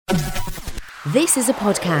This is a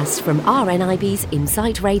podcast from RNIB's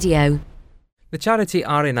Insight Radio. The charity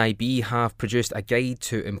RNIB have produced a guide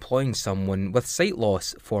to employing someone with sight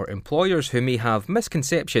loss for employers who may have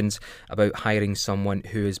misconceptions about hiring someone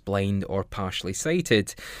who is blind or partially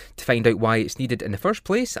sighted. To find out why it's needed in the first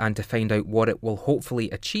place and to find out what it will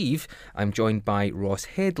hopefully achieve, I'm joined by Ross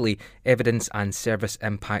Hedley, Evidence and Service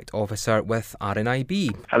Impact Officer with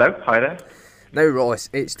RNIB. Hello, hi there. Now Ross,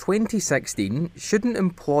 it's 2016. Shouldn't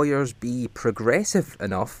employers be progressive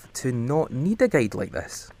enough to not need a guide like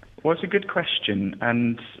this? Well, it's a good question,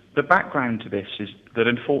 and the background to this is that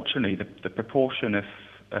unfortunately the proportion of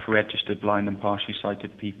registered blind and partially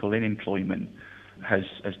sighted people in employment has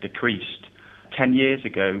decreased. 10 years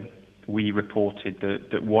ago, we reported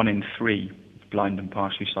that 1 in 3 blind and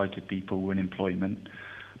partially sighted people were in employment,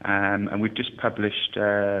 and we've just published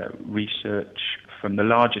research from the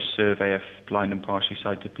largest survey of blind and partially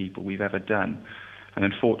sighted people we've ever done. And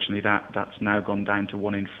unfortunately, that's now gone down to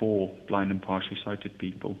 1 in 4 blind and partially sighted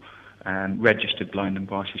people, registered blind and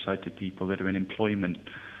partially sighted people that are in employment.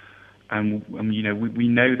 And you know, we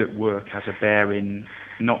know that work has a bearing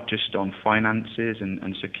not just on finances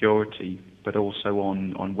and security, but also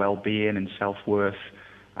on well-being and self-worth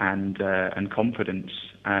and confidence.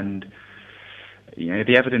 And you know,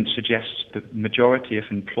 the evidence suggests that the majority of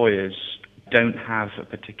employers don't have a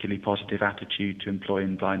particularly positive attitude to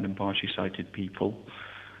employing blind and partially sighted people.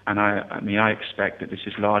 And I expect that this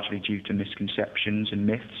is largely due to misconceptions and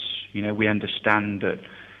myths. You know, we understand that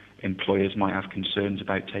employers might have concerns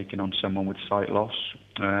about taking on someone with sight loss,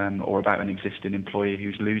 or about an existing employee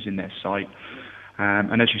who's losing their sight.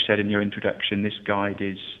 And as you said in your introduction, this guide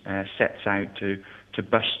sets out to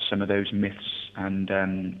bust some of those myths and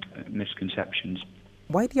misconceptions.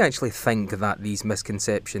 Why do you actually think that these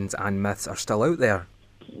misconceptions and myths are still out there?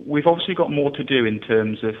 We've obviously got more to do in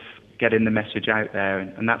terms of getting the message out there,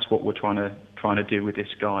 and that's what we're trying to do with this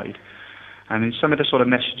guide. And some of the sort of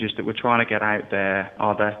messages that we're trying to get out there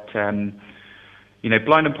are that you know,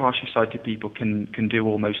 blind and partially sighted people can do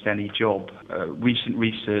almost any job. Recent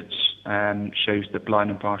research shows that blind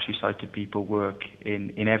and partially sighted people work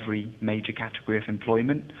in every major category of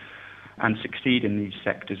employment and succeed in these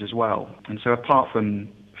sectors as well. And so apart from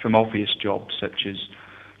obvious jobs such as,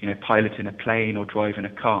 you know, piloting a plane or driving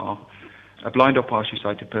a car, a blind or partially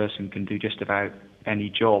sighted person can do just about any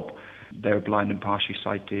job. There are blind and partially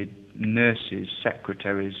sighted nurses,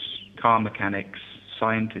 secretaries, car mechanics,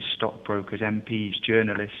 scientists, stockbrokers, MPs,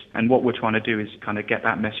 journalists. And what we're trying to do is kind of get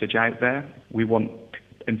that message out there. We want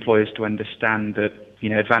employers to understand that, you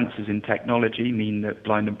know, advances in technology mean that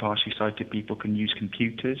blind and partially sighted people can use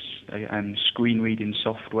computers and screen reading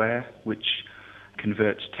software, which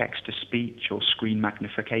converts text to speech, or screen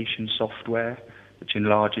magnification software, which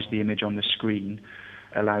enlarges the image on the screen,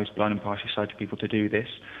 allows blind and partially sighted people to do this.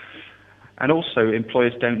 And also,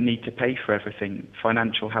 employers don't need to pay for everything.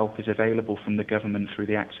 Financial help is available from the government through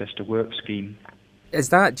the Access to Work scheme. Is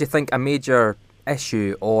that, do you think, a major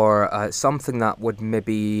issue or something that would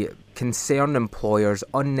maybe concern employers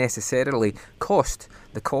unnecessarily?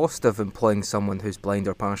 The cost of employing someone who's blind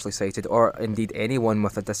or partially sighted, or indeed anyone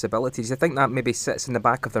with a disability? Do you think that maybe sits in the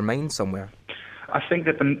back of their mind somewhere? I think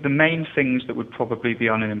that the main things that would probably be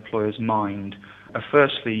on an employer's mind are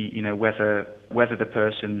firstly, you know, whether the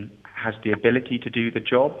person has the ability to do the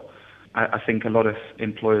job. I think a lot of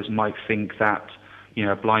employers might think that, you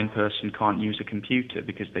know, a blind person can't use a computer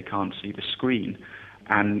because they can't see the screen.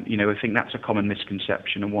 And, you know, I think that's a common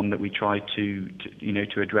misconception, and one that we try to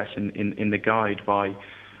address in the guide by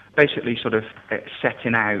basically sort of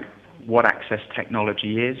setting out what access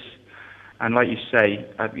technology is. And like you say,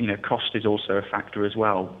 you know, cost is also a factor as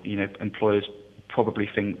well. You know, employers probably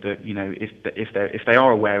think that, you know, if they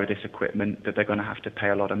are aware of this equipment, that they're going to have to pay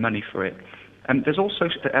a lot of money for it. And there's also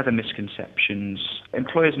the other misconceptions.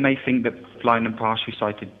 Employers may think that blind and partially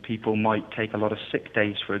sighted people might take a lot of sick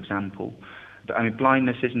days, for example. But, I mean,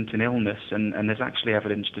 blindness isn't an illness, and there's actually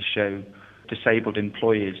evidence to show disabled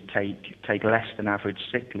employees take less than average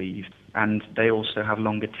sick leave, and they also have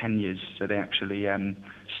longer tenures, so they actually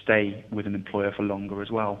stay with an employer for longer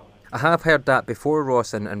as well. I have heard that before,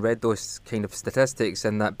 Ross, and read those kind of statistics,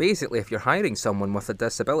 and that basically if you're hiring someone with a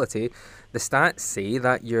disability, the stats say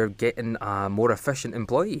that you're getting a more efficient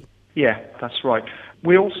employee. Yeah, that's right.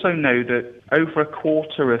 We also know that over a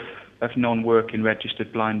quarter of non-working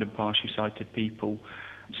registered blind and partially sighted people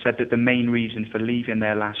said that the main reason for leaving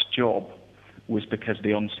their last job was because of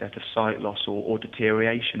the onset of sight loss or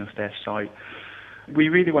deterioration of their sight. We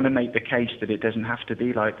really want to make the case that it doesn't have to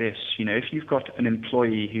be like this. You know, if you've got an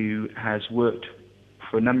employee who has worked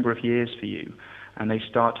for a number of years for you and they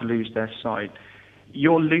start to lose their sight,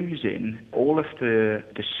 you're losing all of the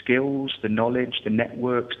skills, the knowledge, the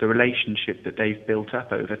networks, the relationship that they've built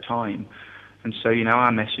up over time. And so,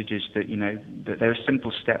 our message is that, that there are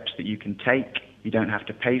simple steps that you can take. You don't have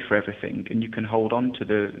to pay for everything, and you can hold on to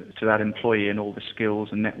that employee and all the skills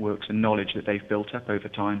and networks and knowledge that they've built up over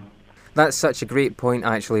time. That's such a great point,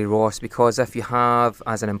 actually, Ross, because if you have,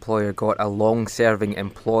 as an employer, got a long-serving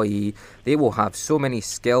employee, they will have so many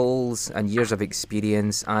skills and years of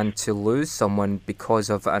experience, and to lose someone because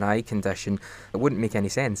of an eye condition, it wouldn't make any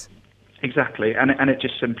sense. Exactly, and it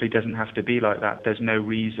just simply doesn't have to be like that. There's no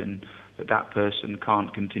reason that person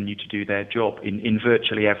can't continue to do their job in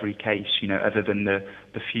virtually every case, other than the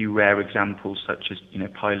few rare examples such as,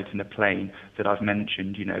 piloting a plane that I've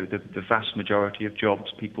mentioned. The vast majority of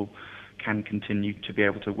jobs, people can continue to be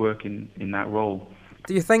able to work in that role.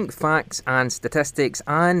 Do you think facts and statistics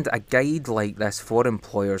and a guide like this for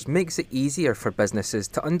employers makes it easier for businesses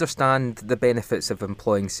to understand the benefits of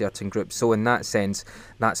employing certain groups? So in that sense,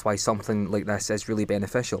 that's why something like this is really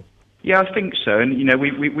beneficial. Yeah, I think so. And,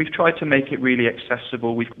 we've tried to make it really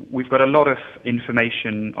accessible. We've got a lot of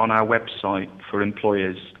information on our website for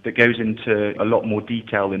employers that goes into a lot more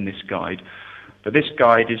detail in this guide. But this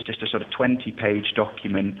guide is just a sort of 20-page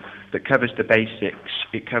document that covers the basics.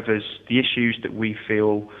 It covers the issues that we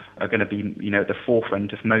feel are going to be, at the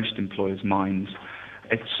forefront of most employers' minds.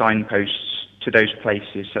 It signposts to those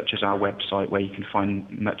places, such as our website, where you can find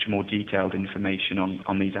much more detailed information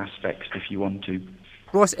on these aspects if you want to.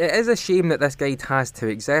 Ross, it is a shame that this guide has to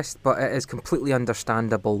exist, but it is completely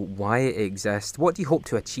understandable why it exists. What do you hope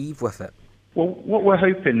to achieve with it? Well, what we're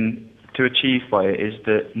hoping to achieve by it is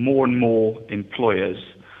that more and more employers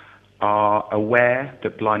are aware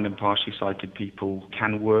that blind and partially sighted people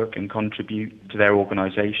can work and contribute to their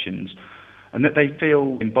organisations, and that they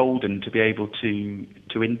feel emboldened to be able to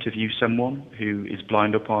interview someone who is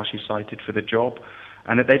blind or partially sighted for the job,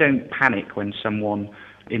 and that they don't panic when someone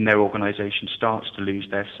in their organisation starts to lose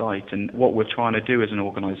their sight. And what we're trying to do as an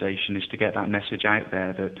organisation is to get that message out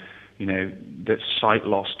there that, that sight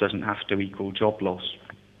loss doesn't have to equal job loss.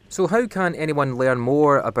 So how can anyone learn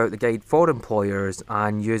more about the guide for employers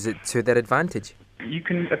and use it to their advantage? You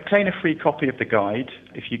can obtain a free copy of the guide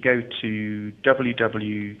if you go to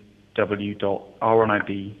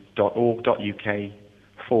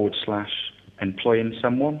www.rnib.org.uk/employing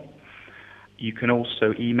someone. You can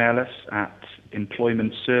also email us at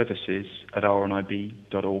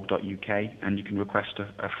employmentservices@rnib.org.uk, and you can request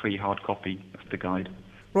a free hard copy of the guide.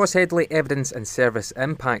 Ross Hedley, Evidence and Service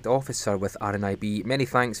Impact Officer with RNIB. Many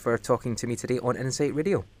thanks for talking to me today on Insight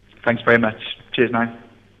Radio. Thanks very much. Cheers now.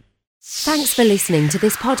 Thanks for listening to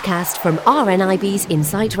this podcast from RNIB's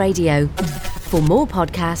Insight Radio. For more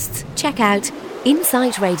podcasts, check out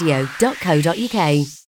insightradio.co.uk.